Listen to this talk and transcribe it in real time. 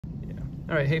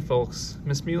All right, hey folks,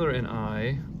 Miss Mueller and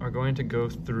I are going to go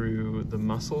through the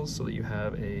muscles so that you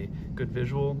have a good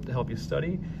visual to help you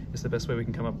study. It's the best way we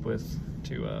can come up with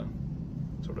to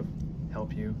sort of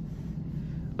help you.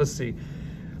 Let's see.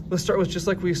 Let's start with just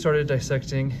like we started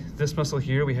dissecting this muscle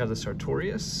here. We have the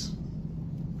sartorius.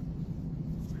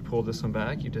 We pulled this one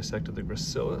back. You dissected the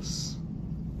gracilis.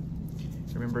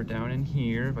 Remember down in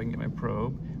here, if I can get my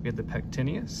probe, we have the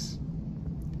pectineus.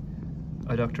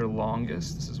 Adductor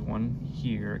longus, this is one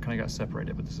here, it kind of got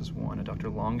separated, but this is one.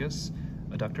 Adductor longus,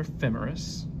 adductor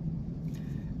femoris,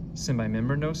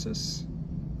 semimembranosus,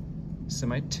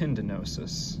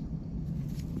 semitendinosus.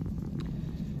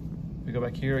 We go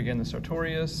back here again, the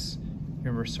sartorius.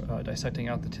 Remember dissecting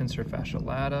out the tensor fascia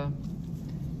lata.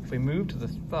 If we move to the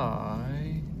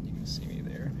thigh, you can see me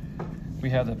there.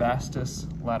 We have the vastus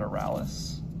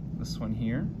lateralis, this one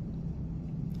here.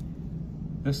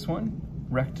 This one,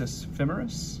 rectus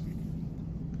femoris.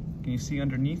 Can you see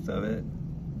underneath of it?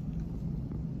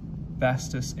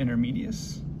 Vastus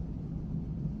intermedius.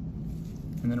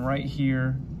 And then right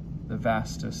here, the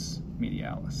vastus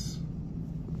medialis.